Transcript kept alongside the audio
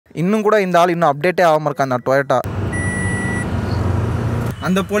இன்னும் கூட இந்த ஆள் இன்னும் அப்டேட்டே ஆகாமல் இருக்கான் அந்த டொயோட்டா.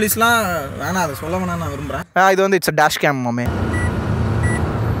 அந்த போலீஸ்லாம் வேணாம், அதை சொல்ல வேணாம் நான் விரும்புகிறேன். இது வந்து இட்ஸ் டேஷ் கேம் மாமே.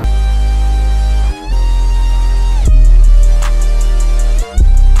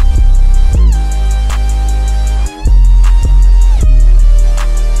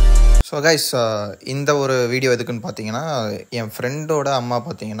 ஸோ கைஸ், இந்த ஒரு வீடியோ எதுக்குன்னு பார்த்தீங்கன்னா, என் ஃப்ரெண்டோட அம்மா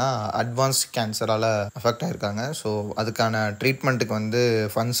பார்த்தீங்கன்னா அட்வான்ஸ் கேன்சரால் அஃபெக்ட் ஆகிருக்காங்க. ஸோ அதுக்கான ட்ரீட்மெண்ட்டுக்கு வந்து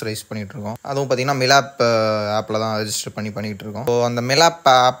ஃபண்ட்ஸ் ரைஸ் பண்ணிகிட்ருக்கோம். அதுவும் பார்த்தீங்கன்னா மிலாப் ஆப்பில் தான் ரெஜிஸ்டர் பண்ணிகிட்டு இருக்கோம். ஸோ அந்த மிலாப்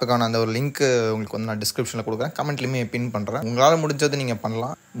ஆப்புக்கான அந்த ஒரு லிங்க்கு உங்களுக்கு வந்து நான் டிஸ்கிரிப்ஷனில் கொடுக்குறேன், கமெண்ட்லேயுமே பின் பண்ணுறேன். உங்களால் முடிஞ்சது நீங்கள்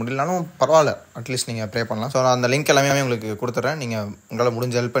பண்ணலாம், முடியலனாலும் பரவாயில்ல, அட்லீஸ்ட் நீங்கள் ப்ரே பண்ணலாம். ஸோ நான் அந்த லிங்க் எல்லாமே உங்களுக்கு கொடுத்துட்றேன். நீங்கள் உங்களால்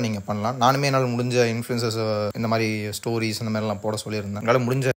முடிஞ்ச ஹெல்ப்பை நீங்கள் பண்ணலாம். நானுமே என்னால் முடிஞ்ச இன்ஃப்ளூயன்சஸ் இந்த மாதிரி ஸ்டோரிஸ் இந்த மாதிரிலாம் போட சொல்லியிருந்தேன். உங்களால்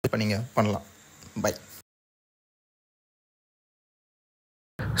முடிஞ்ச ஹெல்ப்பை நீங்கள் பண்ணலாம். பை.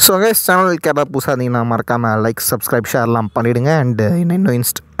 ஸோ கைஸ், சேனலுக்கு யாராவது புதுசாக இருந்தீங்கன்னா மறக்காமல் லைக், சப்ஸ்கிரைப், ஷேர்லாம் பண்ணிவிடுங்க. அண்ட்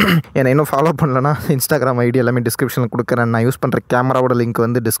என்னை இன்னும் ஃபாலோ பண்ணலன்னா இன்ஸ்டாகிராம் ஐடி எல்லாமே டிஸ்கிரிப்ஷனில் கொடுக்குறேன். நான் யூஸ் பண்ணுற கேமராவோட லிங்க்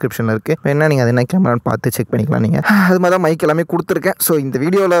வந்து டிஸ்கிரிப்ஷனில் இருக்குது. வேணா நீங்கள் அது என்ன கேமரான்னு பார்த்து செக் பண்ணிக்கலாம். நீங்கள் அது மாதிரி தான் மைக் எல்லாமே கொடுத்துருக்கேன். ஸோ இந்த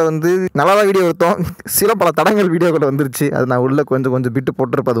வீடியோவில் வந்து நல்லா தான் வீடியோ எடுத்தோம், சில பல தடங்கள் வீடியோக்கள் வந்துருச்சு. அது நான் உள்ள கொஞ்சம் பிட்டு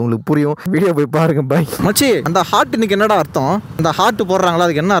போட்டிருப்பேன், அது உங்களுக்கு புரியும். வீடியோ போய் பாருங்க. பை. மச்சி, அந்த ஹார்ட் இன்னைக்கு என்னடா அர்த்தம்? அந்த ஹார்ட் போடுறாங்களா,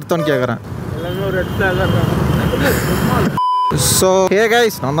 அதுக்கு என்ன அர்த்தம்னு கேட்குறேன். ஸோ ஹே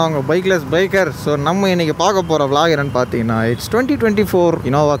கைஸ், நான் தான் உங்கள் பைக்லெஸ் பைக்கர். ஸோ நம்ம இன்றைக்கி பார்க்க போகிற விளாக் என்னன்னு பார்த்தீங்கன்னா, இட்ஸ் 2024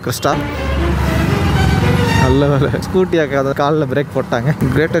 Innova Crysta. நல்ல வேலை ஸ்கூட்டியாக்காத காலில் பிரேக் போட்டாங்க.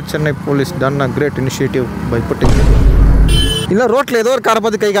 Greater Chennai police done a great initiative by pudding. இல்லை, ரோட்டில் ஏதோ ஒரு காரை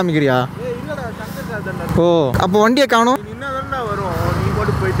பார்த்து கை காமிக்கிறியா? ஓ, அப்போ வண்டியை காணும்.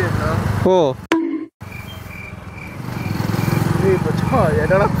 ஓ,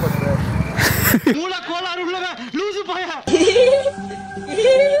 என்னடா பண்ணுற?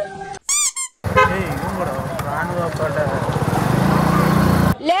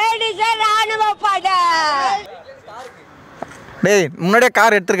 டேய், முன்னாடியே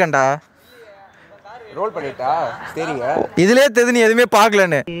கார் எடுத்துருக்கேன்டா. ரோல் பண்ணிட்டா சரிங்க. இதுலயே தெரிஞ்சு நீ எதுவுமே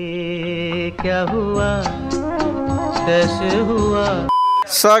பார்க்கலன்னு.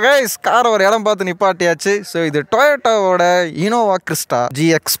 ஸோ கைஸ், காரை ஒரு இடம் பார்த்து நிப்பாட்டியாச்சு. ஸோ இது டொயோட்டாவோட Innova Crysta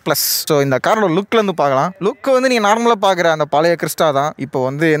GX+. ஸோ இந்த காரோட லுக்லேருந்து பார்க்கலாம். லுக் வந்து நீங்கள் நார்மலாக பார்க்குற அந்த பழைய கிறிஸ்டா தான். இப்போ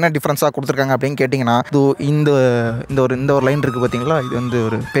வந்து என்ன டிஃப்ரென்ஸாக கொடுத்துருக்காங்க அப்படின்னு கேட்டிங்கன்னா, இந்த ஒரு லைன் இருக்குது பார்த்தீங்களா, இது வந்து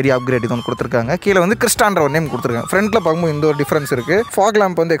ஒரு பெரிய அப்கிரேட் இது ஒன்று கொடுத்துருக்காங்க. கீழே வந்து கிறிஸ்டான்ற ஒரு நேம் கொடுத்துருக்காங்க. ஃப்ரண்ட்டில் பார்க்கும்போது இந்த ஒரு டிஃப்ரென்ஸ் இருக்குது. ஃபாக்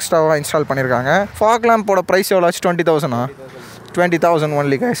லேம்ப் வந்து எக்ஸ்ட்ராவாக இன்ஸ்டால் பண்ணியிருக்காங்க. ஃபாக் லேம்போட ப்ரைஸ் எவ்வளோ ஆச்சு? 20,000. 20,000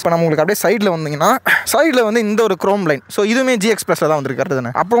 ஒன்லி கைஸ். இப்போ நம்ம உங்களுக்கு அப்படியே சைடில் வந்தீங்கன்னா, சைடில் வந்து இந்த ஒரு க்ரோம் லைன். ஸோ இதுவுமே GX+ல தான் வந்துருக்கு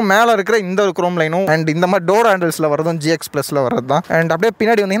தானே. அப்புறம் மேலே இருக்கிற இந்த ஒரு க்ரோம் லைனும் அண்ட் இந்த மாதிரி டோர் ஹேண்டில்ஸில் வரதும் GX+ல வரது தான். அண்ட் அப்படியே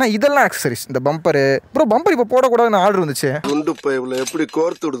பின்னாடி வந்தீங்கன்னா இதெல்லாம் ஆக்சரிஸ். இந்த பம்பரு, அப்புறம் பம்பர் இப்போ போடக்கூடாதுன்னு ஆர்டர் இருந்துச்சு. குண்டு பைப்ல எப்படி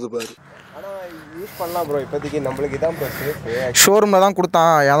கோர்த்து விடுது பாரு. யூஸ் பண்ணலாம் ப்ரோ. இப்போதைக்கு நம்மளுக்கு இதான் ஷோரூமில் தான்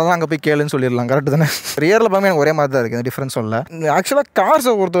கொடுத்தான், அதை தான் அங்கே போய் கேளுன்னு சொல்லிடலாம். கரெக்டு தானே? ரியரில் பார்க்க எனக்கு ஒரே மாதிரி தான் இருக்குது, டிஃப்ரென்ஸ் இல்லை. ஆக்சுவலாக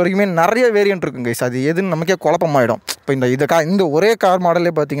கார்ஸை பொறுத்த வரைக்குமே நிறைய வேரியன்ட் இருக்குங்க கைஸ். அது எதுன்னு நமக்கே குழப்பமாயிடும். இப்போ இந்த ஒரே கார்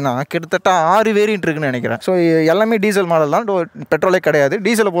மாடலே பார்த்தீங்கன்னா கிட்டத்தட்ட 6 வேரியன்ட் இருக்குன்னு நினைக்கிறேன். ஸோ எல்லாமே டீசல் மாடல் தான், பெட்ரோலே கிடையாது.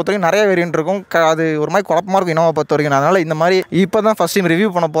 டீசலை பொறுத்த வரைக்கும் நிறைய வேரியன்ட் இருக்கும். அது ஒரு மாதிரி குழப்பமாக இருக்கும் Innova பொறுத்த வரைக்கும். அதனால் இந்த மாதிரி இப்போ தான் ஃபஸ்ட் டைம் ரிவ்யூ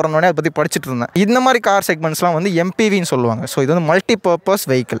பண்ண போகிறோன்னே அதை பற்றி படிச்சுட்டு இருந்தேன். இந்த மாதிரி கார் செக்மெண்ட்ஸ்லாம் வந்து MPVன்னு சொல்லுவாங்க. ஸோ இது வந்து மல்டிபர்பஸ்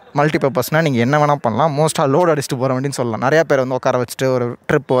வெஹிக்கிள். மல்டிபர்பஸ்னால் நீங்கள் என்ன வேணால் பண்ணலாம். மோஸ்ட்டாக லோடு அடிச்சுட்டு போகிற வண்டின்னு சொல்லலாம். நிறையா பேர் வந்து உட்கார வச்சுட்டு ஒரு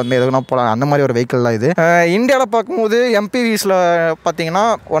ட்ரிப் வந்து எதுனா போகலாம். அந்த மாதிரி ஒரு வெஹிக்கிள் தான் இது. இந்தியாவில் பார்க்கும்போது MPVஸில் பார்த்தீங்கன்னா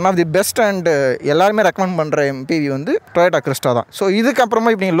one of the best and எல்லாருமே ரெக்கமெண்ட் பண்ணுற MPV வந்து டொயோட்டா கிறிஸ்டா தான். ஸோ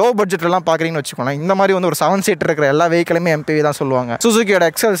இதுக்கப்புறமா இப்போ நீங்கள் லோ பட்ஜெட்லாம் பார்க்குறீங்கன்னு வச்சுக்கோங்களேன், இந்த மாதிரி வந்து ஒரு 7 சீட் இருக்கிற எல்லா வெஹிக்கிளுமே MPV தான் சொல்லுவாங்க. சுசுக்கியோட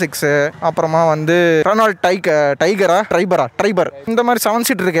XL6, அப்புறமா வந்து ரெனால்ட் ட்ரைபர், இந்த மாதிரி 7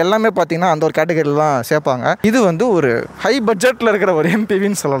 சீட் இருக்க எல்லாமே பார்த்தீங்கன்னா அந்த ஒரு கேட்டகரியில் தான் சேர்ப்பாங்க. இது வந்து ஒரு ஹை பட்ஜெட்டில் இருக்கிற ஒரு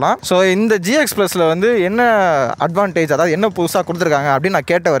MPVன்னு சொல்லலாம். ஸோ இந்த GX+ல வந்து என்ன அட்வான்டேஜ், அதாவது என்ன புதுசாக கொடுத்துருக்காங்க அப்படின்னு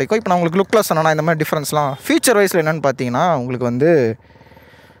நான் கேட்ட வரைக்கும், இப்போ நான் உங்களுக்கு லுக்கில் சொன்னேன்னா இந்த மாதிரி டிஃப்ரென்ஸ்லாம் ஃபீச்சர் வைஸில் என்னென்னு பார்த்தீங்கன்னா, உங்களுக்கு வந்து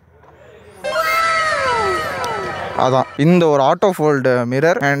அதான் இந்த ஒரு ஆட்டோ ஃபோல்டு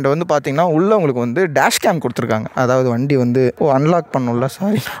மிரர் அண்ட் வந்து பார்த்தீங்கன்னா உள்ளே உங்களுக்கு வந்து டேஷ் கேம் கொடுத்துருக்காங்க. அதாவது வண்டி வந்து அன்லாக் பண்ணல,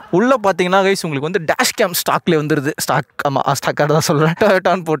 சாரி, உள்ளே பார்த்தீங்கன்னா கைஸ் உங்களுக்கு வந்து டேஷ் கேம் ஸ்டாக்லேயே வந்துடுது. ஸ்டாக்காக தான் சொல்கிறேன்,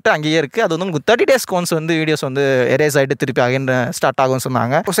 டொயோட்டான்னு போட்டு அங்கேயே இருக்குது. அது வந்து உங்களுக்கு 30 days ஒன்ஸ் வந்து வீடியோஸ் வந்து எரேஸ் ஆகிட்டு திருப்பி அகைன் ஸ்டார்ட் ஆகும்னு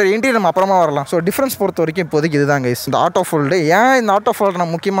சொன்னாங்க. சரி, இன்டீரியர் நம்ம அப்புறமா வரலாம். ஸோ டிஃப்ரென்ஸ் பொறுத்த வரைக்கும் இப்போதைக்கு இதுதான் கைஸ், இந்த ஆட்டோ ஃபோல்டு. ஏன் இந்த ஆட்டோ ஃபோல்டு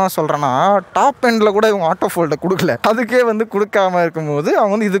நான் முக்கியமாக சொல்கிறேன்னா, டாப் எண்டில் கூட இவங்க ஆட்டோ ஃபோல்டை கொடுக்கல, அதுக்கே வந்து கொடுக்காம இருக்கும்போது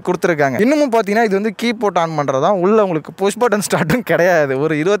அவங்க வந்து இது கொடுத்துருக்காங்க. இன்னமும் பார்த்தீங்கன்னா இது வந்து கீபோர்ட் ஆன் பண்ணுறதா. உள்ள உங்களுக்கு புஷ் பட்டன் ஸ்டார்ட்டும் கிடையாது.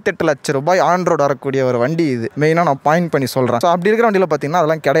 ஒரு 28 லட்சம் ரூபாய் ஆன் ரோடு வரக்கூடிய ஒரு வண்டி இது. மெயினாக நான் பாயிண்ட் பண்ணி சொல்கிறேன். ஸோ அப்படி இருக்கிற வண்டியில் பார்த்தீங்கன்னா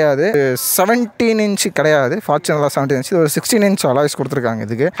அதெல்லாம் கிடையாது. 17 இன்ச் கிடையாது, ஃபார்ச்சுனரில் 17 இன்ச், ஒரு 16 இன்ச் அலாய்ஸ் கொடுத்துருக்காங்க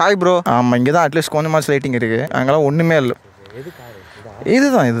இதுக்கு. Hi bro. ஆமாம், இங்கே தான் அட்லீஸ்ட் கொஞ்சமாக லைட்டிங் இருக்குது, அங்கெல்லாம் ஒன்றுமே இல்லை.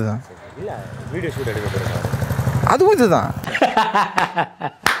 இதுதான் அதுவும் இதுதான்.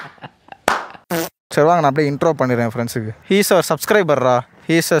 சரி வாங்க நான் அப்படியே இன்ட்ரோ பண்ணிடுறேன் ஃப்ரெண்ட்ஸுக்கு. He's our சப்ஸ்கிரைபர்ரா,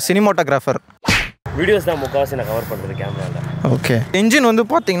 he's a cinematographer. Videos தான் முக்கால்வாசி நான் கவர் பண்ணுறது கேமராவில். ஓகே. இன்ஜின் வந்து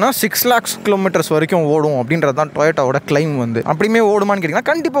பார்த்தீங்கன்னா 6 lakhs kilometers வரைக்கும் ஓடும் அப்படின்றது தான் டொயோட்டாவோட கிளைம் வந்து. அப்படியுமே ஓடுமான்னு கேட்டிங்கன்னா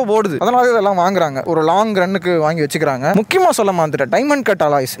கண்டிப்பாக ஓடுது. அதனால இதெல்லாம் வாங்குறாங்க, ஒரு லாங் ரன்னுக்கு வாங்கி வச்சுக்கிறாங்க. முக்கியமாக சொல்ல மாட்டேன், டைமண்ட் கட்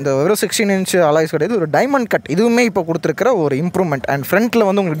அலாய்ஸ், இந்த வெறும் 16 inch அலாய்ஸ் கிடையாது, ஒரு டைமண்ட் கட். இதுவுமே இப்போ கொடுத்துருக்கிற ஒரு இம்ப்ரூவ்மெண்ட். அண்ட் ஃப்ரண்ட்டில்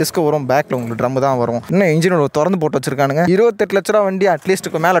வந்து உங்களுக்கு டிஸ்க் வரும், பேக்கில் உங்களுக்கு ட்ரம் தான் வரும். இன்னும் இன்ஜின் திறந்து போட்டு வச்சிருக்கானுங்க. 28 லட்ச ரூபா வண்டி,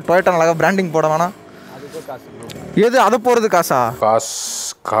 அட்லீஸ்ட் மேலே டொயோட்டா நல்லா பிராண்டிங் போட வேணாம். எது அதை போகிறது காசா?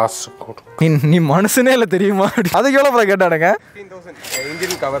 காசு நீ மனுஷனே இல்லை தெரியுமா? அதுக்கு எவ்வளோ ப்ரோ கேட்டானுங்க? 15,000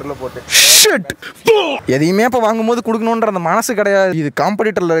 இன்ஜின் கவர்னு போட்டு. எதையுமே இப்போ வாங்கும்போது கொடுக்கணுன்ற அந்த மனசு கிடையாது. இது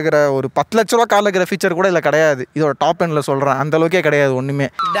காம்படிட்டரில் இருக்கிற ஒரு 10 லட்ச ரூபா காரில் இருக்கிற ஃபீச்சர் கூட இல்லை கிடையாது. இதோட டாப் எண்டில் சொல்கிறேன், அந்த அளவுக்கே கிடையாது ஒன்றுமே.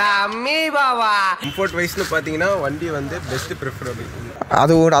 கம்ஃபர்ட் வைஸ்னு பார்த்தீங்கன்னா வண்டி வந்து பெஸ்ட் ப்ரிஃபரபிள்.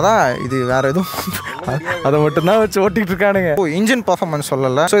 அது அதான் இது வேற எதுவும் அதை மட்டும்தான் வச்சு ஓட்டிகிட்டு இருக்கானுங்க. இன்ஜின் பர்ஃபார்மன்ஸ்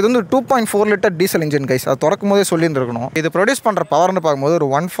சொல்லலை. ஸோ இது வந்து 2.4 liter டீசல் இன்ஜின் கைஸ். அது திறக்கும் போதே சொல்லியிருந்துருக்கணும். இது ப்ரொடியூஸ் பண்ணுற பவர்னு பார்க்கும்போது ஒரு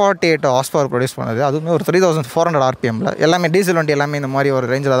 148 horsepower ப்ரொடியூஸ் பண்ணுது. அதுவுமே ஒரு 3400 RPMல. எல்லாமே டீசல் வண்டி எல்லாமே இந்த மாதிரி ஒரு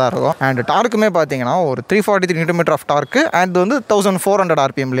ரேஞ்சில் தான் இருக்கும். அண்ட் டார்க்குமே பார்த்தீங்கன்னா ஒரு 343 Nm ஆஃப் டார்க்கு. அண்ட் வந்து 1400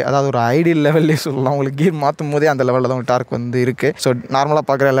 RPMலேயே, அதாவது ஒரு ஐடியல் லெவல்லே சொல்லலாம். உங்களுக்கு கீர் மாற்றும் போதே அந்த லெவலில் தான் டார்க் வந்து இருக்குது. ஸோ நார்மலாக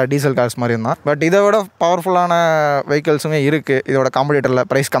பார்க்குற எல்லா டீசல் கார்ஸ் மாதிரி தான். பட் இதை விட பவர்ஃபுல்லான வெஹிக்கல்ஸுமே இருக்குது. இதோட காம்படிட்டரில்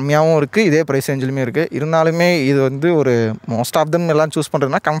ப்ரைஸ் கம்மியாகவும் இருக்குது, இதே ப்ரைஸ் ரேஞ்சிலுமே இருக்குது. இருந்தாலுமே இது வந்து ஒரு மோஸ்ட் ஆஃப் தம் எல்லாம் சூஸ்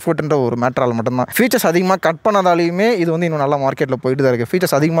பண்ணுறதுனா கம்ஃபர்ட்ன்ற ஒரு மேட்டரால் மட்டும்தான். ஃபீச்சர்ஸ் அதிகமாக கட் பண்ணதாலையுமே இது வந்து இன்னும் நல்லா மார்க்கெட்டில் போயிட்டு தான் இருக்குது.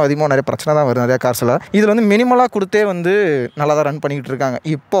 ஃபீச்சர்ஸ் அதிகமாக நிறைய பிரச்சனை தான் வருது நிறைய கார்ஸில். இதில் வந்து மினிமலாக கொடுத்தே வந்து நல்லா தான் ரன் பண்ணிக்கிட்டு இருக்காங்க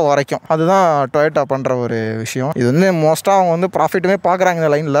இப்போ வரைக்கும். அதுதான் டொயோட்டா பண்ணுற ஒரு விஷயம். இது வந்து மோஸ்ட்டாக அவங்க வந்து ப்ராஃபிட்டுமே பார்க்குறாங்க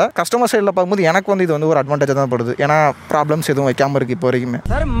இந்த லைனில். கஸ்டமர் சைடில் பார்க்கும்போது எனக்கு வந்து இது வந்து ஒரு அட்வான்டேஜ் தான் படுது. ஏன்னா ப்ராப்ளம்ஸ் எதுவும் வைக்காமல் இருக்குது இப்போ வரைக்குமே.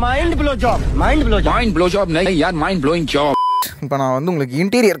 இப்போ நான் வந்து உங்களுக்கு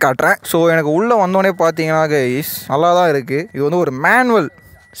இன்டீரியர் காட்டுறேன். ஸோ எனக்கு உள்ளே வந்தோடனே பார்த்தீங்கன்னா கைஸ் நல்லா தான் இருக்குது. இது வந்து ஒரு மேனுவல்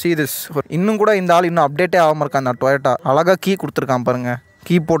சீரிஸ். இன்னும் கூட இந்த ஆள் இன்னும் அப்டேட்டே ஆகாமல் இருக்கான். அந்த டொயோட்டா அழகாக கீ கொடுத்துருக்கான் பாருங்க.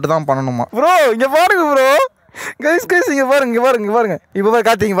 கீ போட்டு தான் பண்ணணுமா ப்ரோ? இங்கே பாருங்க ப்ரோ, கைஸ் இங்கே பாருங்க, இங்கே பாருங்க. இப்போ பாரு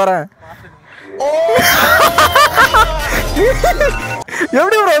காத்திங்க பாருங்க.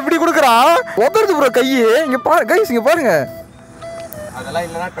 எப்படி ப்ரோ இப்படி கொடுக்குறான்? உதறது ப்ரோ கையே. இங்கே பாரு கைஸ், இங்கே பாருங்க. அதெல்லாம்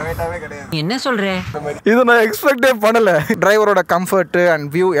இல்லைனா டொயோட்டாவே கிடையாது. என்ன சொல்கிறேன்? இது நான் எக்ஸ்பெக்டே பண்ணலை. டிரைவரோட கம்ஃபர்ட்டு அண்ட்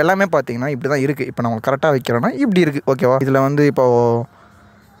வியூ எல்லாமே பார்த்தீங்கன்னா இப்படி தான் இருக்குது. இப்போ நான் கரெக்டாக வைக்கிறேன்னா இப்படி இருக்குது. ஓகேவா? இதில் வந்து இப்போது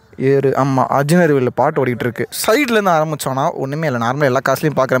அர்ஜுனரிவில் பாட்டு ஓடிட்டு இருக்கு. சைட்லேருந்து ஆரம்பித்தோன்னா ஒன்றுமே இல்லை, நார்மலாக எல்லா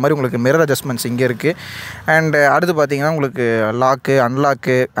காசுலையும் பார்க்குற மாதிரி உங்களுக்கு மிரர் அட்ஜஸ்ட்மெண்ட்ஸ் இங்கே இருக்குது. அண்ட் அடுத்து பார்த்தீங்கன்னா உங்களுக்கு லாக்கு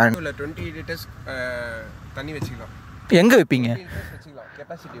அன்லாக்கு அண்ட் 20 liters தண்ணி வச்சுக்கலாம். எங்கே வைப்பீங்க? வச்சுக்கலாம்.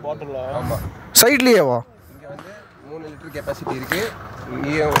 கெப்பாசிட்டி பாட்டில். ஆமாம், சைட்லேயேவா? இங்கே வந்து 3 liter கெப்பாசிட்டி இருக்குது.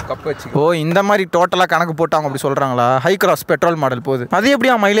 இங்கேயே ஒரு கப் வச்சுக்கலாம். ஓ, இந்த மாதிரி டோட்டலாக கணக்கு போட்டு அவங்க அப்படி சொல்கிறாங்களா? ஹை கிராஸ் பெட்ரோல் மாடல் போகுது. அது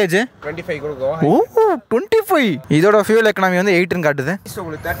எப்படியா மைலேஜ்? 25 கொடுக்கும். ஓ 25. இதோட ஃபியூல் எக்கனாமி வந்து 8ன்னு காட்டுது.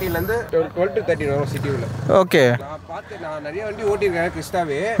 உங்களுக்கு 30லேருந்து 12 to 13 வரும் சிட்டியில். ஓகே. நான் நிறைய வண்டி ஓட்டியிருக்கேன்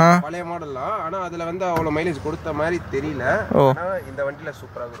கிறிஸ்டாவே, பழைய மாடல்லாம். ஆனால் அதில் வந்து அவ்வளோ மைலேஜ் கொடுத்த மாதிரி தெரியல. ஆனால் இந்த வண்டியில்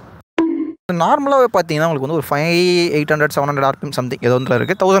சூப்பராக இருக்கும். நார்மலாகவே பார்த்தீங்கன்னா உங்களுக்கு வந்து ஒரு 500 700 RPM சம்திங் ஏதோ ஒன்றில்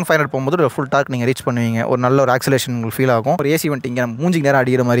இருக்குது. 1500 போகும்போது ஒரு ஃபுல் டார்க் நீங்கள் ரீச் பண்ணுவீங்க. ஒரு நல்ல ஒரு ஆக்சிலேஷன் உங்களுக்கு ஃபீல் ஆகும். ஒரு ஏசி வண்டி இங்கே மூஞ்சிக்கு நேரம்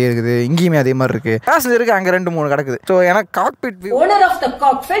அடிக்கிற மாதிரியே இருக்குது. இங்கேயுமே அதே மாதிரி இருக்குது. பேசஞ்சருக்கு அங்கே 2-3 கிடக்குது. ஸோ எனக்கு cockpit view, owner of the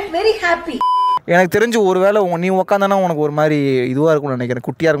cockpit very happy. எனக்கு தெரிஞ்சு ஒரு வேளை நீ உட்காந்தானா உனக்கு ஒரு மாதிரி இதுவாக இருக்கும்னு நினைக்கிறேன்,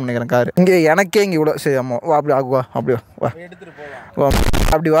 குட்டியாக இருக்கும்னு நினைக்கிறேன் கார். இங்கே எனக்கே இங்கே இவ்வளோ சரி. ஆமாம், அப்படி ஆகுவா, அப்படி வா,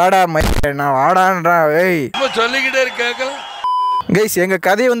 அப்படி வாடா, நான் வாடான்றா. ஏய் சொல்லிக்கிட்டே இருக்க கைஸ், எங்கள்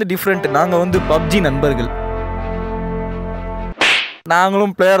கதையை வந்து டிஃப்ரெண்ட். நாங்கள் வந்து பப்ஜி நண்பர்கள்.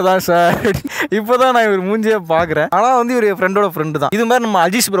 நாங்களும் பிளேயர் தான் சார். இப்போ தான் நான் இவர் மூஞ்சியே பார்க்குறேன். ஆனால் வந்து இவர் என் ஃப்ரெண்டோட ஃப்ரெண்டு தான். இது மாதிரி நம்ம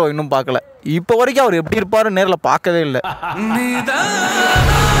அஜீஸ் ப்ரோ இன்னும் பார்க்கல. இப்போ வரைக்கும் அவர் எப்படி இருப்பாரு நேரில் பார்க்கவே இல்லை.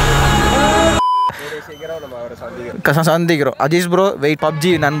 சந்திக்கிறோம் அஜீஸ் ப்ரோ. வெயிட்,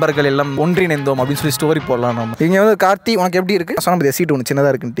 பப்ஜி நண்பர்கள் எல்லாம் ஒன்றிணைந்தோம் அப்படின்னு சொல்லி ஸ்டோரி போடலாம். நம்ம இங்கே வந்து கார்த்தி உனக்கு எப்படி இருக்கு? சொன்ன சீட் ஒன்று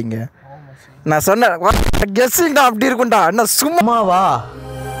சின்னதாக இருக்குன்ட்டீங்க. நான் சொன்னேன் கெஸ்ஸிங்டா அப்படி இருக்கும்டா. என்ன சும்மாவா?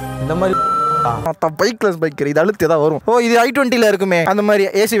 இந்த மாதிரி பைக்லெஸ் பைக் இது அழுத்து ஏதாவது வரும். ஓ, இது i20ல இருக்குமே அந்த மாதிரி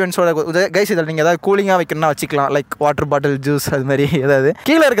ஏசி வென்ஸோட கைஸ். இதில் நீங்கள் ஏதாவது கூலிங்காக வைக்கணும்னா வச்சுக்கலாம். லைக் வாட்டர் பாட்டில், ஜூஸ், அது மாதிரி ஏதாவது.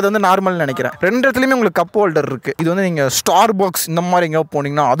 கீழே இருக்கிறது வந்து நார்மல்னு நினைக்கிறேன். 2 இடத்துலையுமே உங்களுக்கு கப் ஹோல்டர் இருக்குது. இது வந்து நீங்கள் ஸ்டார் பாக்ஸ் இந்த மாதிரி எங்கேயோ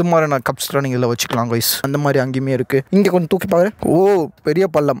போனீங்கன்னா அது மாதிரி நான் கப்ஸ்லாம் நீங்கள் இதில் வச்சுக்கலாம் கைஸ். அந்த மாதிரி அங்கேயுமே இருக்குது. இங்கே கொஞ்சம் தூக்கி பாரு. ஓ, பெரிய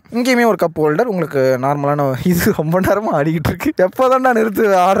பள்ளம். இங்கேயுமே ஒரு கப் ஹோல்டர் உங்களுக்கு நார்மலான. இது ரொம்ப நேரமாக ஆடிக்கிட்டு இருக்கு. எப்போ தான் நான் நிறுத்து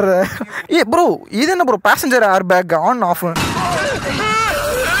ஆடுற? ஏ ப்ரோ, இது என்ன bro? Passenger air bag on off.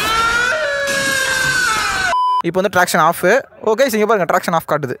 இப்போ வந்து ட்ராக்ஷன் ஆஃப். ஓகே, இங்கே பாருங்கள் ட்ராக்ஷன் ஆஃப்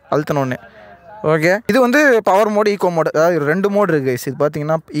காட்டுது. அழுத்தணுன்னே ஓகே, இது வந்து பவர் மோடு, ஈகோ மோடு, அதாவது 2 மோடு இருக்குது. இது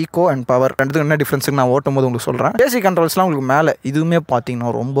பார்த்தீங்கன்னா ஈகோ அண்ட் பவர் ரெண்டுத்துக்கு என்ன டிஃப்ரென்ஸுக்கு நான் ஓட்டும் போது உங்களுக்கு சொல்கிறேன். ஏசி கண்ட்ரோல்ஸ்லாம் உங்களுக்கு மேலே இதுவுமே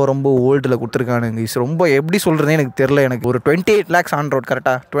பார்த்தீங்கன்னா ரொம்ப ஓல்டில் கொடுத்துருக்கானுங்க. இது ரொம்ப எப்படி சொல்கிறதே எனக்கு தெரில. எனக்கு ஒரு 28 lakhs ஆன் ரோட்,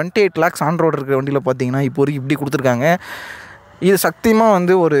 கரெக்டாக 28 lakhs ஆன் ரோடு இருக்கிற வண்டியில் பார்த்தீங்கன்னா இப்போ வரைக்கும் இப்படி கொடுத்துருக்காங்க. இது சத்தியமாக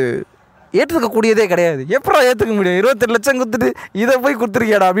வந்து ஒரு ஏற்றுக்கக்கூடியதே கிடையாது. எப்படா ஏற்றுக்க முடியும்? 28 லட்சம் கொடுத்துட்டு இதை போய்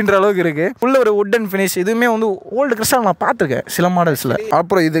கொடுத்துருக்கியாடா அப்படின்ற அளவுக்கு இருக்குது. உள்ள ஒரு வுட்டன் ஃபினிஷ், இதுவுமே வந்து ஓல்டு கிறிஸ்டா நான் பார்த்துருக்கேன் சில மாடல்ஸில்.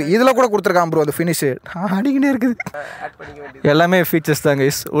 அப்புறம் இதில் கூட கொடுத்துருக்கான் ப்ரோ அந்த ஃபினிஷு அடிக்கிட்டே இருக்குது. எல்லாமே ஃபீச்சர்ஸ் தாங்க.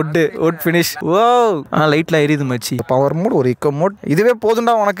 Would finish. ஓ லைட்லாம் எரியுது மச்சி. பவர் மோட், ஒரு இக்கோ மோட், இதுவே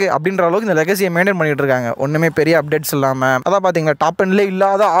போதுண்டா உனக்கு அப்படின்ற அளவுக்கு இந்த லெகசியை மெயின்டைன் பண்ணிட்டு இருக்காங்க. ஒன்றுமே பெரிய அப்டேட்ஸ் இல்லாமல். அதான் பார்த்தீங்கன்னா டாப் எண்ட்லேயே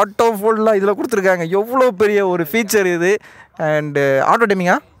இல்லாத ஆட்டோ ஃபோல்டெலாம் இதில் கொடுத்துருக்காங்க. எவ்வளோ பெரிய ஒரு ஃபீச்சர் இது. அண்டு ஆட்டோ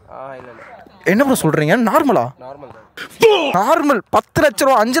டைமிங்கா என்ன ப்ரோ சொல்கிறீங்க? நார்மல் 10 லட்ச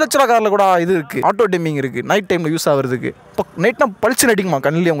ரூபா 5 லட்ச ரூபா காரில் கூட இது இருக்குது. ஆட்டோ டிமிங் இருக்குது. நைட் டைமில் யூஸ் ஆகுறதுக்கு. இப்போ நைட்னா பளிச்சு நடிக்குமா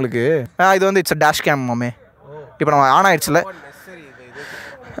கண்ணிலே உங்களுக்கு? இது வந்து இட்ஸ் டேஷ் கேம் மாமே. இப்போ நம்ம ஆன் ஆயிடுச்சுல.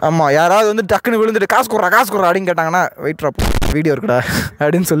 ஆமாம், யாராவது வந்து டக்குன்னு விழுந்துட்டு காசு கொடுறா அப்படின்னு கேட்டாங்கன்னா வெயிட் ட்ராப் வீடியோ இருக்குடா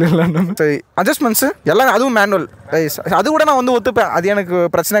அப்படின்னு சொல்லிடலாம். சரி, அட்ஜஸ்ட்மெண்ட்ஸு எல்லாம் அதுவும் மேனுவல். அது கூட நான் வந்து ஒத்துப்பேன். அது எனக்கு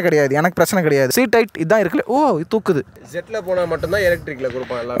பிரச்சனை கிடையாது. சீட் டைட் இதான் இருக்குல்ல. ஓ இது தூக்குது. ஜெட்டில் போனால் மட்டும்தான் எலக்ட்ரிக்கில்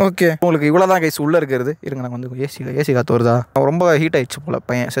கொடுப்பாங்க. ஓகே, உங்களுக்கு இவ்வளோ தான் கைஸ் உள்ளே இருக்கிறது. இருங்க நான் வந்து ஏசி காற்று வருதா? ரொம்ப ஹீட் ஆயிடுச்சு போல்,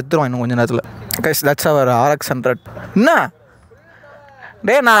 பையன் செத்துருவான் இன்னும் கொஞ்சம் நேரத்தில். Guys that's our RX 100. என்ன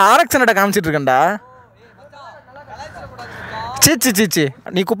டே, நான் RX 100 காமிச்சிட்டு இருக்கேன்டா. சீச்சி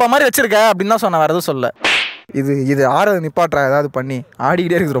நீ குப்பா மாதிரி வச்சிருக்க அப்படின்னு தான் சொன்னேன், வேறு எதுவும் சொல்ல. இது ஆறது நிப்பாட்றா ஏதாவது பண்ணி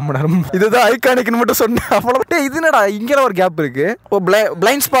ஆடிக்கிட்டே இருக்குது ரொம்ப நேரம். இதுதான் ஐகானிக்னு மட்டும் சொன்னேன், அவ்வளோ. இது என்னடா இங்கே ஒரு கேப் இருக்குது? ஓ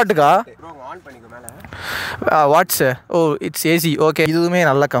blind ஸ்பாட்டுக்கா? Watts it's AC. Okay, இதுவுமே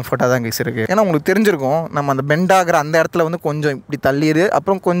நல்ல கம்ஃபர்ட்டாக தான் கைஸ் இருக்குது. ஏன்னா உங்களுக்கு தெரிஞ்சிருக்கும், நம்ம அந்த பெண்ட் ஆகிற அந்த இடத்துல வந்து கொஞ்சம் இப்படி தள்ளிடு,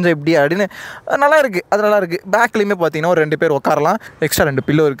 அப்புறம் கொஞ்சம் இப்படி அப்படின்னு நல்லா இருக்குது. அது நல்லா இருக்குது. பேக்லேயுமே பார்த்தீங்கன்னா ஒரு 2 பேர் உட்காரலாம். எக்ஸ்ட்ரா 2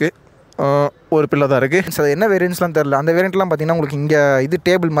 பில்லோ இருக்குது. ஒரு பில்லோ தான் இருக்குது. ஸோ என்ன வேரியன்ஸ்லாம் தெரில. அந்த வேரியண்ட்லாம் பார்த்தீங்கன்னா உங்களுக்கு இங்கே இது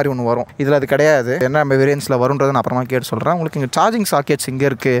டேபிள் மாதிரி ஒன்று வரும். இதில் அது கிடையாது. என்ன நம்ம வேரியன்ஸில் வரும்ன்றதை நான் அப்புறமா கேட்டு சொல்கிறேன். உங்களுக்கு இங்கே சார்ஜிங் சாக்கெட்ஸ் இங்கே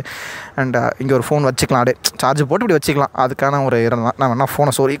இருக்குது. அண்ட் இங்கே ஒரு ஃபோன் வச்சுக்கலாம், அப்படியே சார்ஜ் போட்டு இப்படி வச்சுக்கலாம். அதுக்கான ஒரு இடம் தான். நான் வேணா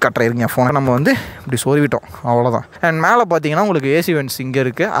ஃபோனை சொறி கட்டுறேன். ஃபோனை நம்ம வந்து இப்படி சொருவிட்டோம், அவ்வளோதான். அண்ட் மேலே பார்த்தீங்கன்னா உங்களுக்கு ஏசி வென்ட்ஸ் இங்கே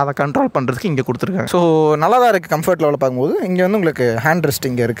இருக்குது. அதை கண்ட்ரோல் பண்ணுறதுக்கு இங்கே கொடுத்துருக்காங்க. ஸோ நல்லா தான் இருக்குது. கம்ஃபர்ட் லெவலில் பார்க்கும்போது இங்கே வந்து உங்களுக்கு ஹேண்ட் ரெஸ்ட்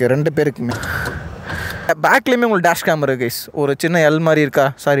இங்கே இருக்குது 2 பேருக்குமே. பேக்லேயுமே உங்களுக்கு டேஷ் கேம் இருக்குது கைஸ். ஒரு சின்ன எல் மாதிரி இருக்கா,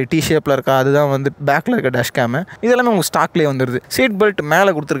 சாரி டி ஷேப்பில் இருக்கா, அதுதான் வந்து பேக்கில் இருக்க டேஷ் கேமு. இதெல்லாமே உங்களுக்கு ஸ்டாக்லேயே வந்துடுது. சீட் பெல்ட்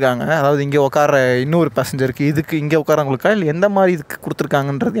மேலே கொடுத்துருக்காங்க. அதாவது இங்கே உட்கார இன்னொரு பேசஞ்சருக்கு இதுக்கு இங்கே உட்காரவங்களுக்கா இல்லை எந்த மாதிரி இதுக்கு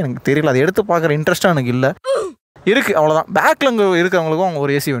கொடுத்துருக்காங்கன்றது எனக்கு தெரியல. அதை எடுத்து பார்க்குற இன்ட்ரெஸ்ட்டாக எனக்கு இல்லை. இருக்குது அவ்வளோதான். பேக்கில் இங்கே இருக்கிறவங்களுக்கும் அவங்க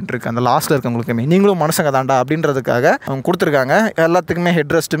ஒரு ஏசி வெண்ட் இருக்குது. அந்த லாஸ்ட்டில் இருக்கிறவங்களுக்குமே நீங்களும் மனுஷங்க தாண்டா அப்படின்றதுக்காக அவங்க கொடுத்துருக்காங்க. எல்லாத்துக்குமே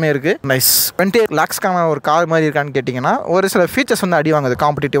ஹெட் ரெஸ்ட்டுமே இருக்குது. நைஸ். 28 lakhsக்கான ஒரு கார் மாதிரி இருக்கான்னு கேட்டிங்கன்னா ஒரு சில ஃபீச்சர்ஸ் வந்து அடி வாங்குது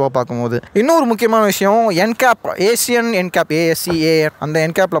காம்படிட்டிவாக பார்க்கும்போது. இன்னொரு முக்கியமான விஷயம், என்கேப் ஏசியன் என்கேப் ASCAN அந்த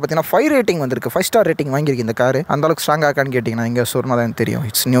என்கேப்பில் பார்த்தீங்கன்னா 5 ரேட்டிங் வந்திருக்கு. 5 ஸ்டார் ரேட்டிங் வாங்கியிருக்கு இந்த கார். அந்தளவுக்கு ஸ்ட்ராங்காக இருக்கான்னு கேட்டிங்கன்னா இங்கே சொன்னா தான் தெரியும்.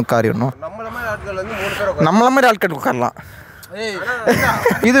 It's new car. இன்னும் நம்மள மாதிரி ஆட்கள் உட்காரலாம்.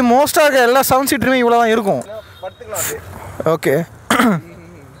 இது மோஸ்ட்டாக எல்லா 7 சீட்டருமே இவ்வளோ தான் இருக்கும். ஓகே,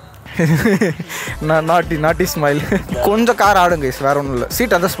 நான் நாட்டி ஸ்மைல். கொஞ்சம் கார் ஆடுங்க, வேற ஒன்றும் இல்லை.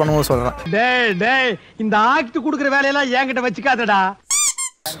 சீட் அட்ஜஸ்ட் பண்ணுவோம் சொல்கிறேன். டேய் இந்த ஆக்ட் கொடுக்குற வேலையெல்லாம் என்கிட்ட வச்சுக்காதடா.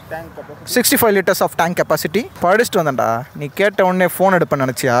 65 liters ஆஃப் டேங்க் கெப்பாசிட்டி. படிச்சுட்டு வந்தேன்டா. நீ கேட்ட உடனே ஃபோன் எடுப்பேன்னு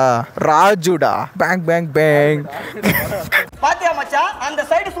நினச்சியா? ராஜுடா. பேங்க் பாத்தியா மச்சான், அந்த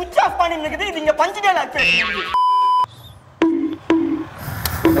சைடு சுவிட்ச் ஆஃப் பண்ணி இருக்குது. இது இங்க பஞ்ச் டேல இருக்கு.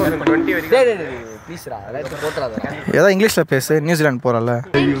 ஏதோ இங்கிலீஷில் பேசு. New Zealand போகிறல.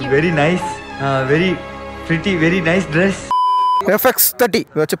 Very nice, very pretty, very nice dress. FX 30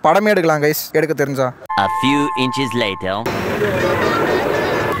 வச்சு படமே எடுக்கலாம் கைஸ், எடுக்க தெரிஞ்சா. A few inches later.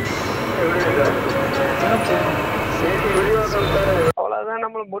 அவ்வளவுதான்,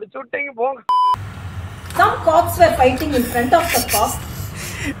 நம்மள முடிச்சு விட்டீங்க போங்க. Some cops were fighting in front of the cop.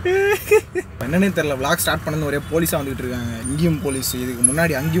 என்னன்னே தெரியல. விளாக் ஸ்டார்ட் பண்ணது ஒரே போலீஸாக வந்துட்டு இருக்காங்க. இங்கேயும் போலீஸ், இதுக்கு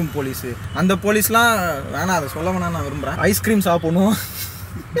முன்னாடி அங்கேயும் போலீஸு. அந்த போலீஸ்லாம் வேணாம், அதை சொல்ல வேணாம். நான் விரும்புகிறேன். ஐஸ்கிரீம் சாப்பிடணும்.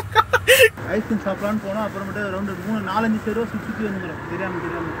 ஐஸ்கிரீம் சாப்பிடலான்னு போனோம். அப்புறமேட்டு ரவுண்டு 3-4-5 தெருவா சுற்றி வந்துடும்.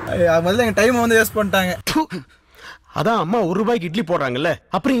 தெரியாமல் முதல்ல எங்கள் டைமை வந்து வேஸ்ட் பண்ணிட்டாங்க. அதான் அம்மா 1 ரூபாய்க்கு இட்லி போடுறாங்கல்ல,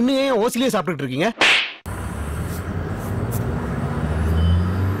 அப்புறம் இன்னும் ஏன் ஓசிலேயே சாப்பிட்டுட்டு இருக்கீங்க?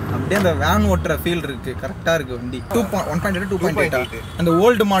 அப்படியே அந்த வேன் ஓட்டுற ஃபீல் இருக்குது. கரெக்டாக இருக்குது வண்டி. 1.8 2.8 அந்த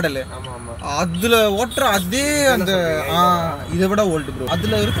ஓல்டு மாடலு. அதில் ஓட்டுற அதே அந்த இதை விட ஓல்டு ப்ரோ.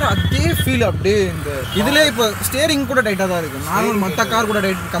 அதில் இருக்கிற அதே ஃபீல் அப்படியே இந்த இதில். இப்போ ஸ்டேரிங் கூட டைட்டாக தான் இருக்குது. நார்மல் மற்ற கார் கூட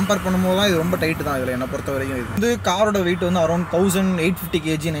டைட் கம்பேர் பண்ணும்போது தான் இது ரொம்ப டைட்டு தான் இதில் என்னை பொறுத்த வரைக்கும். இது வந்து காரோட வெயிட் வந்து அரௌண்ட் 1850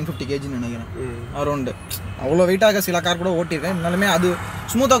 kg 950 kgன்னு நினைக்கிறேன். அரௌண்டு அவ்வளோ வெயிட்டாக சில கார் கூட ஓட்டியிருக்கேன். இருந்தாலுமே அது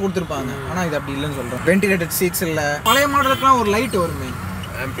ஸ்மூத்தாக கொடுத்துருப்பாங்க. ஆனால் இது அப்படி இல்லைன்னு சொல்கிறேன். வென்டிலேட்டட் சீட்ஸ் இல்லை. பழைய மாடலுக்குலாம் ஒரு லைட் வருமே,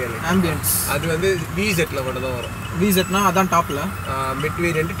 ஆம்பியன்ஸ். அது வந்து VZல மட்டும் தான் வரும். VZனா அதான் டாப்பில், மிட்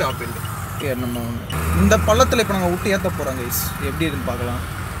வேரியன்ட் டாப் எண்ட். நம்ம இந்த பள்ளத்தில் இப்போ நாங்கள் விட்டு ஏற்ற போகிறோம் கைஸ். எப்படி இருக்குன்னு பார்க்கலாம்.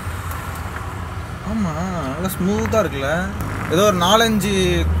 ஆமாம், நல்லா ஸ்மூத்தாக இருக்குல்ல. ஏதோ ஒரு 4-5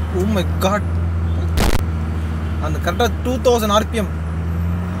 ஓ மை காட், அந்த கரெக்டாக 2000 RPM,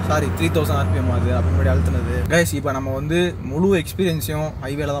 சாரி 3000 RPM அது அப்படி முன்னாடி அழுத்துனது கைஸ். இப்போ நம்ம வந்து முழு எக்ஸ்பீரியன்ஸையும்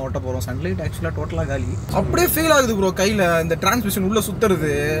ஹைவேல தான் ஓட்ட போகிறோம். சன்லைட் ஆக்சுவலாக டோட்டலாக காலி. அப்படியே ஃபீல் ஆகுது ப்ரோ கையில். இந்த டிரான்ஸ்மிஷன் உள்ளே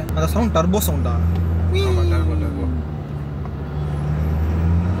சுற்றுறது, அந்த சவுண்ட் டர்போ சவுண்டா.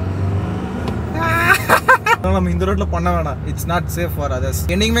 நம்ம இந்த ரோட்ல பண்ண வேணாம். It's not safe for others.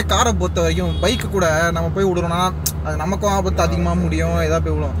 என்னைக்குமே காரை பொறுத்த வரைக்கும் பைக்கு கூட நம்ம போய் விடுறோம்னா அது நமக்கும் ஆபத்து அதிகமாக முடியும், ஏதாவது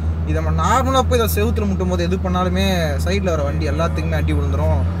போய் விடும். இதை நம்ம நார்மலாக போய் இதை செவுத்துல முட்டும் போது எது பண்ணாலுமே சைடில் வர வண்டி எல்லாத்துக்குமே அடி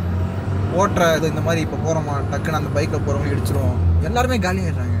விழுந்துரும். ஓட்டுற இது இந்த மாதிரி இப்போ போகிறோமா டக்குன்னு அந்த பைக்கில் போகிறவங்க இடிச்சிடும், எல்லாருமே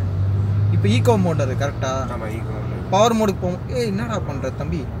காலியாகிடுறாங்க. இப்போ ஈகோ மோட் அது கரெக்டாக. பவர் மோடுக்கு போகும். என்னடா பண்ணுற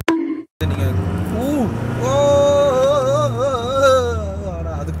தம்பி நீங்கள்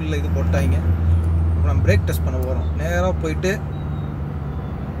அதுக்குள்ளே இது போட்டாங்க. நம்ம பிரேக் டெஸ்ட் பண்ண போகிறோம். நேராக போயிட்டு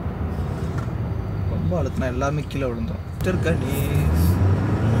ரொம்ப அழுத்தினா எல்லாமே கீழே விழுந்துடும்.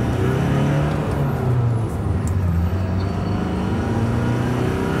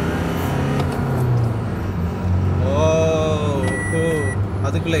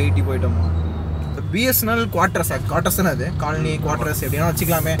 அதுக்குள்ளே 80 போயிட்டோமா. BSNL குவார்டர்ஸ் அது காலனி குவார்டர்ஸ் எப்படின்னா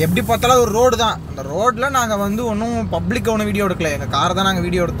வச்சுக்கலாமே. எப்படி பார்த்தாலும் ஒரு ரோடு தான். அந்த ரோட்டில் நாங்கள் வந்து ஒன்றும் பப்ளிக்காக ஒன்றும் வீடியோ எடுக்கல. எங்கள் காரை தான் நாங்கள்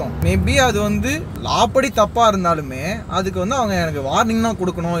வீடியோ எடுத்தோம். மேபி அது வந்து லாப்படி தப்பாக இருந்தாலுமே அதுக்கு வந்து அவங்க எனக்கு வார்னிங் தான்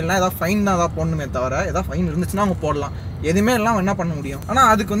கொடுக்கணும், இல்லைனா ஏதாவது ஃபைன் தான் ஏதாவது போடணுமே தவிர, ஏதாவது ஃபைன் இருந்துச்சுன்னா அவங்க போடலாம். எதுவுமே எல்லாம் என்ன பண்ண முடியும்.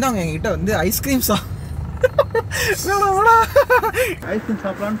 ஆனால் அதுக்கு வந்து அவங்க எங்ககிட்ட வந்து ஐஸ்கிரீம் ஐஸ்கிரீம்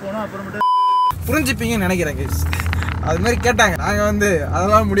சாப்பிடலான்னு போனோம். அப்புறமேட்டு புரிஞ்சுப்பீங்கன்னு நினைக்கிறேன் கைஸ். அது மாதிரி கேட்டாங்க. நாங்கள் வந்து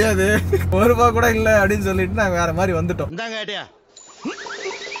அதெல்லாம் முடியாது, ₹1 கூட இல்லை அப்படின்னு சொல்லிட்டு நாங்கள் வேற மாதிரி வந்துட்டோம்.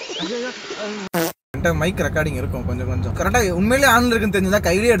 மைக் ரெக்கார்டிங் இருக்கும் கொஞ்சம் கரெக்டாக. உண்மையிலே ஆன்ல இருக்குன்னு தெரிஞ்சுதான்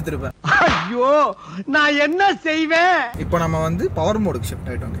கையிலே எடுத்துருப்பேன். ஐயோ நான் என்ன செய்வேன். இப்போ நம்ம வந்து பவர் மோடுக்கு ஷிஃப்ட்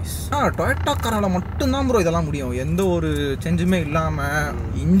ஆகிட்டோம் கைஸ். டொயோட்டா காரால மட்டும்தான் ப்ரோ இதெல்லாம் முடியும். எந்த ஒரு சேஞ்சுமே இல்லாமல்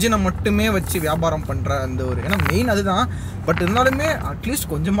இன்ஜினை மட்டுமே வச்சு வியாபாரம் பண்ணுற அந்த ஒரு, ஏன்னா மெயின் அதுதான். பட் இருந்தாலுமே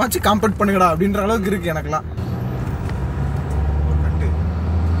அட்லீஸ்ட் கொஞ்சமாச்சு காம்பேட் பண்ணுங்கடா அப்படின்ற அளவுக்கு இருக்குது எனக்குலாம்.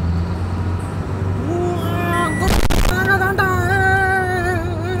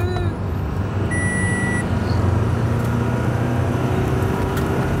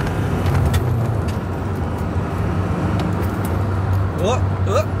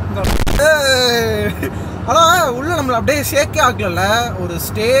 ஆனால் உள்ள நம்மளை அப்படியே ஷேக்கே ஆக்கல, ஒரு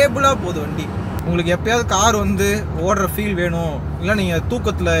ஸ்டேபிளாக போகுது வண்டி. உங்களுக்கு எப்பயாவது கார் வந்து ஓடுற ஃபீல் வேணும், இல்லை நீங்கள்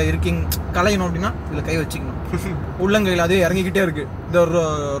தூக்கத்தில் இருக்கீங்க கலையணும் அப்படின்னா இதில் கை வச்சுக்கணும். உள்ளங்கையில் அதே இறங்கிக்கிட்டே இருக்கு. இந்த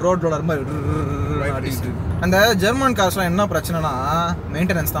ரோட் ரோலர் மாதிரி. அந்த ஜெர்மன் கார்ஸ்லாம் என்ன பிரச்சனைனா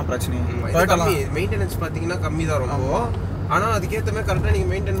மெயின்டெனன்ஸ் தான் பிரச்சனை. மெயின்டெனன்ஸ் பார்த்தீங்கன்னா கம்மி தான் ரொம்ப. ஆனால் அதுக்கேற்ற மாதிரி கரெக்டாக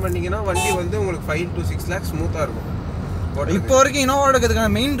நீங்கள் மெயின்டைன் பண்ணீங்கன்னா வண்டி வந்து உங்களுக்கு 5 to 6 lakhs ஸ்மூத்தாக இருக்கும். இப்போ வரைக்கும் இனோவா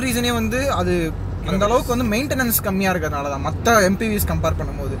எடுக்கிறதுக்கான மெயின் ரீசனே வந்து அது அந்த அளவுக்கு வந்து மெயின்டெனன்ஸ் கம்மியாக இருக்கிறதுனால தான். மற்ற MPVs கம்பேர்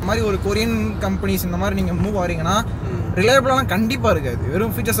பண்ணும்போது இந்த மாதிரி ஒரு கொரியன் கம்பெனிஸ் இந்த மாதிரி நீங்கள் மூவ் ஆகிறீங்கன்னா ரிலையபிளாலாம் கண்டிப்பாக இருக்காது.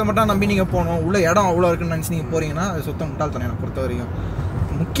 வெறும் ஃபீச்சர்ஸை மட்டும் நம்பி நீங்கள் போகணும், உள்ள இடம் அவ்வளோ இருக்குன்னு நினச்சி நீங்கள் போகிறீங்கன்னா அது சுத்தம் முட்டாள்தனம் என்னை பொறுத்த வரைக்கும்.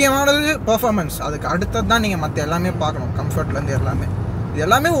 முக்கியமானது பர்ஃபார்மன்ஸ், அதுக்கு அடுத்தது தான் நீங்கள் மற்ற எல்லாமே பார்க்கணும். கம்ஃபர்ட்லேருந்து எல்லாமே இது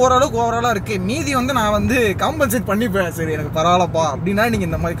எல்லாமே ஓரளவுக்கு ஓவராலாக இருக்குது. மீதி வந்து நான் வந்து காம்பன்சேட் பண்ணிப்பேன். சரி எனக்கு பரவாயில்லப்பா அப்படின்னா நீங்கள்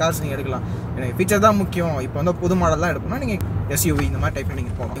இந்த மாதிரி காசு நீங்கள் எடுக்கலாம். எனக்கு ஃபீச்சர் தான் முக்கியம். இப்போ வந்து புது மாடல் தான் எடுக்கணும்னா நீங்கள் SUV இந்த மாதிரி டைப்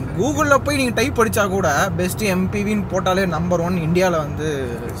நீங்கள் போகலாம். கூகுளில் போய் நீங்கள் டைப் படித்தா கூட பெஸ்ட் MPVன்னு போட்டாலே நம்பர் 1 இந்தியாவில் வந்து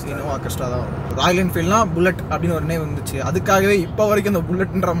இனோவா கிறிஸ்டா தான் வரும். ராயல் என்ஃபீல்ட்லாம் புல்லட் அப்படின்னு ஒரு நேம் வந்துச்சு. அதுக்காகவே இப்போ வரைக்கும் இந்த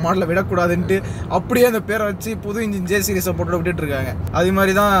புல்லட்ன்ற மாடலை விடக்கூடாதுன்ட்டு அப்படியே அந்த பேரை வச்சு புது இன்ஜின் J சீரிஸை போட்டு விட்டுட்டு இருக்காங்க. அது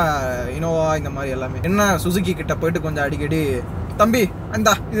மாதிரி தான் இனோவா இந்த மாதிரி எல்லாமே. என்ன சுசுகி கிட்ட போயிட்டு கொஞ்சம் அடிக்கடி தம்பி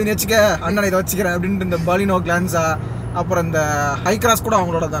இந்தா இது வச்சுக்க, அண்ணனை இதை வச்சுக்கிறேன் அப்படின்ட்டு இந்த பாலினோ கிளான்ஸா, அப்புறம் இந்த ஹை கிராஸ் கூட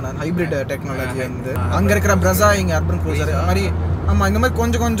அவங்களோட தானே ஹைப்ரிட் டெக்னாலஜி வந்து அங்கே இருக்கிற பிரஸா இங்கே அர்பன் க்ரூசர் அது மாதிரி. ஆமாம், இந்த மாதிரி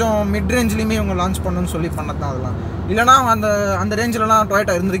கொஞ்சம் மிட் ரேஞ்சிலையுமே இவங்க லான்ச் பண்ணணும்னு சொல்லி பண்ணது தான் அதெல்லாம். இல்லைனா அந்த ரேஞ்சிலலாம்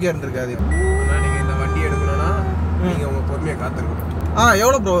டொயோட்டா இருந்திருக்காது. நீங்கள் இந்த வண்டி எடுக்கணும்னா நீங்கள் உங்கள் பொறுமையை காத்திருக்கணும்.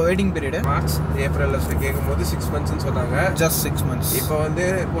 எவ்வளோ ப்ரோ வெயிட்டிங் பீரியடு? மார்ச் ஏப்ரலில் கேட்கும்போது 6 monthsன்னு சொன்னாங்க. Just 6 months. இப்போ வந்து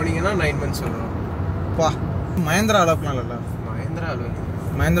போனீங்கன்னா 9 months சொல்லணும். பா மஹேந்திரா அளவுக்குலாம் இல்லை.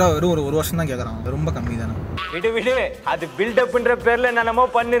 மஹேந்திரா வெறும் ஒரு வருஷம் தான் கேட்குறான். ரொம்ப கம்மி தானே. விடு அது பில்டப்ன்ற பேர்ல என்னமோ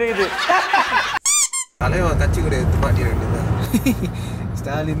பண்ணிருக்குது. தலைவன் தச்சு கூட எடுத்து மாட்டிட வேண்டியது.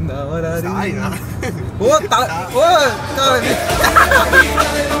 ஸ்டாலின்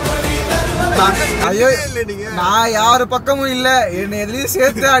ஐயோ நான் யாரு பக்கமும் இல்ல, என்ன எதுலயும்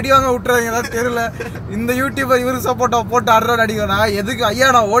சேர்த்து அடிவாங்க விட்டுறாங்க ஏதாவது தெரியல. இந்த யூடியூபர் இவருக்கு சப்போர்ட்டா போட்டு ஆடுறோம் அடிக்கணும். நான் எதுக்கு ஐயா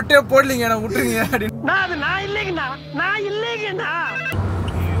நான் ஓட்டே போடலீங்க, நான் விட்டுருங்க அப்படின்னு.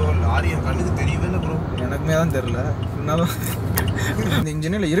 லாரி என் கண்ணுக்கு தெரியவே இல்லை ப்ரோ. எனக்குமே தான் தெரியல. இருந்தாலும் இந்த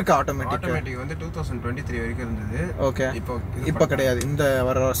இன்ஜினில் இருக்கு ஆட்டோமேட்டிக் வந்து 2023 வரைக்கும் இருந்தது. ஓகே. இப்போ கிடையாது, இந்த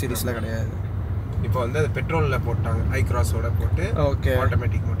வர சீரீஸில் கிடையாது. இப்போ வந்து அது பெட்ரோலில் போட்டாங்க, ஹை கிராஸோட போட்டு. ஓகே.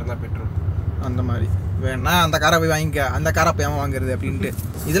 ஆட்டோமேட்டிக் மட்டும்தான் பெட்ரோல். அந்த மாதிரி வேணா அந்த காரை போய் வாங்கிக்க, அந்த காரை போய் வாங்குறது அப்படின்ட்டு.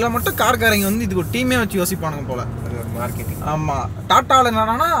 இதில் மட்டும் கார்காரங்க வந்து இதுக்கு ஒரு டீமே வச்சு யோசிப்பானுங்க போல. அது ஒரு மார்க்கெட்டிங். ஆமாம், டாட்டாவில்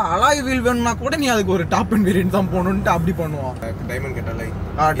என்னன்னா அலாய் வீல் வேணும்னா கூட நீ அதுக்கு ஒரு டாப் அண்ட் வேரியன்ட் தான் போகணுன்ட்டு அப்படி பண்ணுவான். டைமண்ட் கேட்டாலே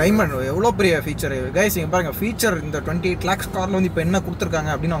டைமண்ட் எவ்வளோ பெரிய ஃபீச்சர் கைஸ். இங்கே பாருங்கள், ஃபீச்சர் இந்த 28 lakhs காரில் வந்து இப்போ என்ன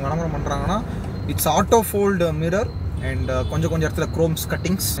கொடுத்துருக்காங்க அப்படின்னு அவங்க விளம்பரம் பண்ணுறாங்கன்னா, it's auto fold mirror and கொஞ்சம் இடத்துல குரோம்ஸ்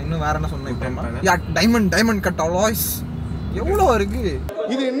கட்டிங்ஸ். இன்னும் வேற என்ன சொன்னேன் இப்போ, டைமண்ட் கட் அலாய்ஸ். எவ்வளோ இருக்கு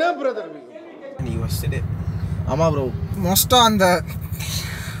இது? என்ன பிரதர் நீ வச்சுட்டு? ஆமாம் ப்ரோ, மோஸ்ட்டாக அந்த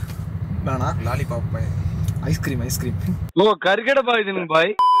வேணா லாலிபாப் ஐஸ்கிரீம் ஓ கர்கட பாய் இதுங்க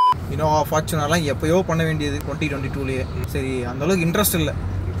பாய். இனோவா ஃபார்ச்சுனர்லாம் எப்போயோ பண்ண வேண்டியது 2022லேயே. சரி, அந்த அளவுக்கு இன்ட்ரெஸ்ட் இல்லை.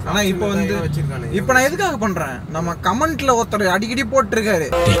 ஆனால் இப்போ வந்து இப்போ நான் எதுக்காக பண்ணுறேன், நம்ம கமெண்ட்ல ஒருத்தர் அடிக்கடி போட்டிருக்காரு,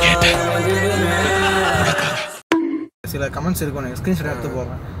 சில கமெண்ட்ஸ் இருக்கும், ஸ்க்ரீன்ஷாட் எடுத்து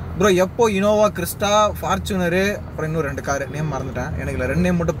போடுறேன். ப்ரோ எப்போ இனோவா கிறிஸ்டா, ஃபார்ச்சுனரு, அப்புறம் இன்னும் 2 கார் நேம் மறந்துட்டேன். எனக்கு இல்லை 2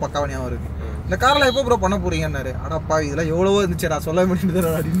 நேம் மட்டும் பக்காவா ஞாபகம் இருக்குது. இந்த காரில் எப்போ ப்ரோ பண்ண போறீங்கன்னாரு. அடப்பா இதெல்லாம் எவ்வளவோ இருந்துச்சு, நான் சொல்ல முடியுது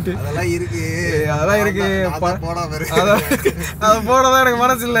அப்படின்ட்டு. அதெல்லாம் இருக்கு அதை போடதான் எனக்கு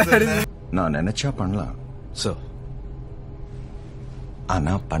மனசு இல்லை. நான் நினைச்சா பண்ணலாம் சோ,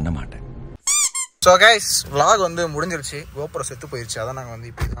 ஆனா பண்ண மாட்டேன். ஸோ கைஸ், vlog வந்து முடிஞ்சிருச்சு. GoPro செத்து போயிடுச்சு. அதான் நாங்கள் வந்து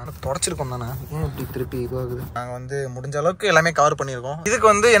இப்போ நானும் தொடச்சிருக்கோம் தானே. ஏன் இப்படி திருப்பி இதுவாகுது? நாங்கள் வந்து முடிஞ்ச அளவுக்கு எல்லாமே கவர் பண்ணியிருக்கோம். இதுக்கு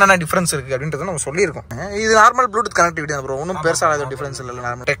வந்து என்னென்ன டிஃப்ரென்ஸ் இருக்குது அப்படின்றத நம்ம சொல்லியிருக்கோம். இது நார்மல் ப்ளூடூத் கனெக்டிவிட்டி தான் ப்ரோ, ஒன்றும் பெருசாக எதுவும் டிஃப்ரென்ஸ் இல்லை.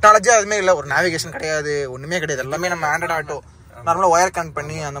 நார்மல் டெக்னாலஜி அதுவுமே இல்லை, ஒரு நேவிகேஷன் கிடையாது, ஒன்றுமே கிடையாது. எல்லாமே நம்ம ஆண்ட்ராய்ட் ஆட்டோ நார்மலாக ஒயர் கனெக்ட்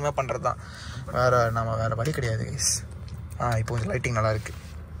பண்ணி அந்த மாதிரி பண்ணுறது தான். வேறு வழி கிடையாது கைஸ். இப்போ கொஞ்சம் லைட்டிங் நல்லா இருக்குது.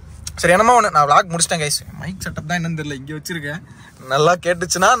 சரி, என்னமா ஒன்று, நான் vlog முடிச்சிட்டேன் கைஸ். மைக் செட்டப் தான் என்னன்னு தெரியல, இங்கே வச்சிருக்கேன். நல்லா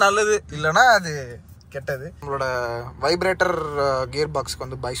கேட்டுச்சுன்னா நல்லது, இல்லைனா அது கெட்டது. நம்மளோட வைப்ரேட்டர் கியர் பாக்ஸ்க்கு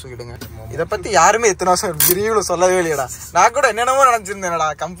வந்து பாய் சொல்லிடுங்க. இதை பற்றி யாருமே எத்தனை வருஷம் ரிவ்யூவில் சொல்லவே இல்லையடா. நான் கூட என்னென்னமோ நினச்சிருந்தேன்டா,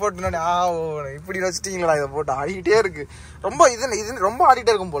 கம்ஃபர்ட்னு இப்படி வச்சுட்டீங்களா, இதை போட்டு ஆடிக்கிட்டே இருக்கு. ரொம்ப இது ரொம்ப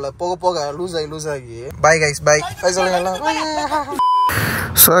ஆடிட்டே இருக்கும் போல, போக போக லூஸ் ஆகி. பாய் கைஸ், பாய் சொல்லுங்க.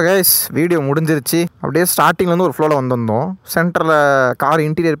 ஸோ கைஸ், வீடியோ முடிஞ்சிருச்சு. அப்படியே ஸ்டார்டிங்லேருந்து ஒரு ஃப்ளோவில் வந்திருந்தோம். சென்டரில் கார்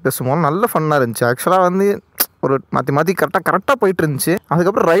இன்டீரியர் பேசும்போது நல்ல ஃபன்னாக இருந்துச்சு. ஆக்சுவலாக வந்து ஒரு மாற்றி கரெக்டாக போயிட்டு இருந்துச்சு.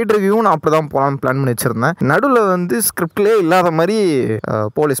 அதுக்கப்புறம் ரைட் ரிவ்யூவும் நான் அப்படி தான் போகலான்னு பிளான் பண்ணி வச்சுருந்தேன். நடுவில் வந்து ஸ்கிரிப்ட்லேயே இல்லாத மாதிரி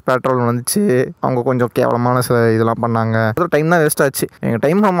போலீஸ் பேட்ரோல் வந்துச்சு. அவங்க கொஞ்சம் கேவலமான சில இதெல்லாம் பண்ணாங்க. டைம் தான் வேஸ்ட் ஆச்சு. எங்கள்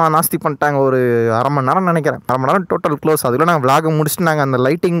டைம் நம்ம நாஸ்தி பண்ணிட்டாங்க. ஒரு அரை மணி நேரம் நினைக்கிறேன், அரை மணி நேரம் டோட்டல் க்ளோஸ். அதுக்குள்ள நாங்கள் vlog முடிச்சுட்டு நாங்கள் அந்த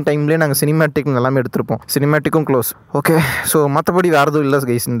லைட்டிங் டைம்லேயே நாங்கள் சினிமேட்டிக் எல்லாமே எடுத்திருப்போம். சினிமேட்டிக்கும் க்ளோஸ். ஓகே, ஸோ மற்றபடி வேறு எதுவும் இல்லை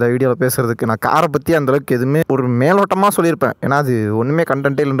கைஸ் இந்த வீடியோவில் பேசுறதுக்கு. நான் காரை பற்றி அந்தளவுக்கு எதுவுமே ஒரு மேலோட்டமாக சொல்லியிருப்பேன். ஏன்னா அது ஒன்றுமே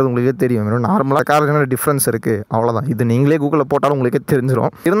கண்டென்ட்டே இல்லைன்றது உங்களுக்கே தெரியும். வெறும் நார்மலாக காருக்கு என்ன டிஃப்ரென்ஸ் இருக்குது அவ்வளோதான். இது நீங்களே கூகுளில் போட்டாலும் உங்களுக்கே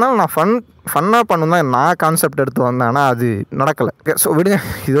தெரிஞ்சிடும். இருந்தாலும் நான் ஃபன்னாக பண்ணணும் தான் நான் கான்செப்ட் எடுத்து வந்தேன். ஆனால் அது நடக்கலை. ஸோ விடுங்க,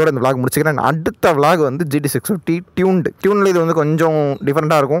 இதோட இந்த vlog முடிச்சுக்கிறேன். அடுத்த vlog வந்து GT650 டியூனில் இது வந்து கொஞ்சம்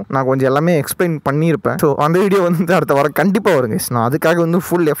டிஃப்ரெண்ட்டாக இருக்கும். நான் கொஞ்சம் எல்லாமே எக்ஸ்பிளைன் பண்ணியிருப்பேன். ஸோ அந்த வீடியோ வந்து அடுத்த வாரம் கண்டிப்பாக வருங்க. நான் அதுக்காக வந்து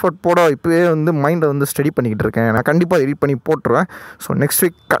ஃபுல் எஃபர்ட் போட இப்போவே வந்து மைண்டை வந்து ஸ்டடி பண்ணிக்கிட்டு இருக்கேன். நான் கண்டிப்பாக எடிட் பண்ணி போட்டுருவேன். ஸோ நெக்ஸ்ட்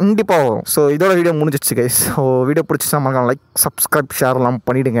வீக் கண்டிப்பாக வரும். ஸோ இதோட வீடியோ முடிஞ்சிச்சு கைஸ். ஸோ வீடியோ பிடிச்சிச்சா மறக்காம லைக், சப்ஸ்கிரைப், ஷேர்லாம்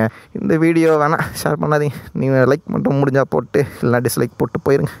பண்ணிவிடுங்க. இந்த வீடியோ வேணால் ஷேர் பண்ணாதீங்க. நீங்கள் லைக் மட்டும் முடிஞ்சால் போட்டு இல்லை டிஸ்லைக் போட்டு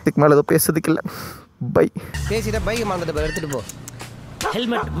போயிருங்க. இதுக்கு மேலே எதுவும் பேசுறதுக்கு இல்லை. பை. பேசிட்ட பைக் மாந்துட்டு எடுத்துட்டு போ.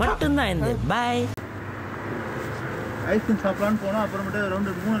 ஹெல்மெட் மட்டும்தான் இந்த பை. ஐஸ்கிரீம் சாப்பிடலான்னு போனோம். அப்புறமேட்டு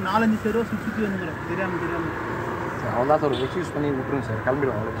ரவுண்டு 3-4-5 பேரோ சுற்றி வந்துடும். தெரியாமல் அவ்வளோதான் சார், ஒரு எக்ஸ்கியூஸ் பண்ணி விட்டுருங்க சார்,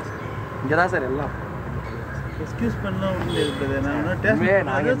 கிளம்பிடுவோம். அவ்வளோதான் சார், இங்கே தான் சார் எல்லாம். எக்ஸ்கியூஸ் பண்ணலாம் ஒன்றும் இருக்குது.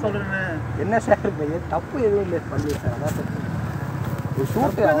 நான் சொல்கிறேன், என்ன சார் தப்பு எதுவும் இல்லை பண்ணி சார். அதான் சார் ஒரு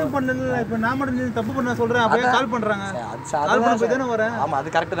ஷூட் எதுவும் பண்ணல. இப்போ நான் மட்டும் தப்பு பண்ண சொல்கிறேன். அப்படியே கால் பண்ணுறாங்க. கால் பண்ண போய் தானே வரேன். ஆமாம்,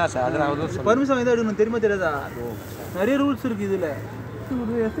 அது கரெக்டு தான் சார். அது நான் பர்மிஷன் எதாவது எடுக்கணும், தெரியுமா தெரியாதா? நிறைய ரூல்ஸ் இருக்குது இதில்.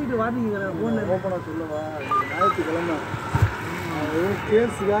 எஸ்ஐட்டு வார்னிங் ஃபோனில் ஓப்பனாக சொல்லுவா. ஞாயிற்றுக்கிழமை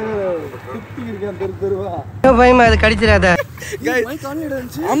கேஸுக்காக சுற்றி இருக்கேன் தெருவா. பயமா அது கடிச்சிடாத.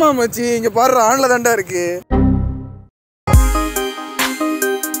 ஆமாம் மச்சி, இங்கே பாரு ஆன்ல தாண்டா இருக்கு.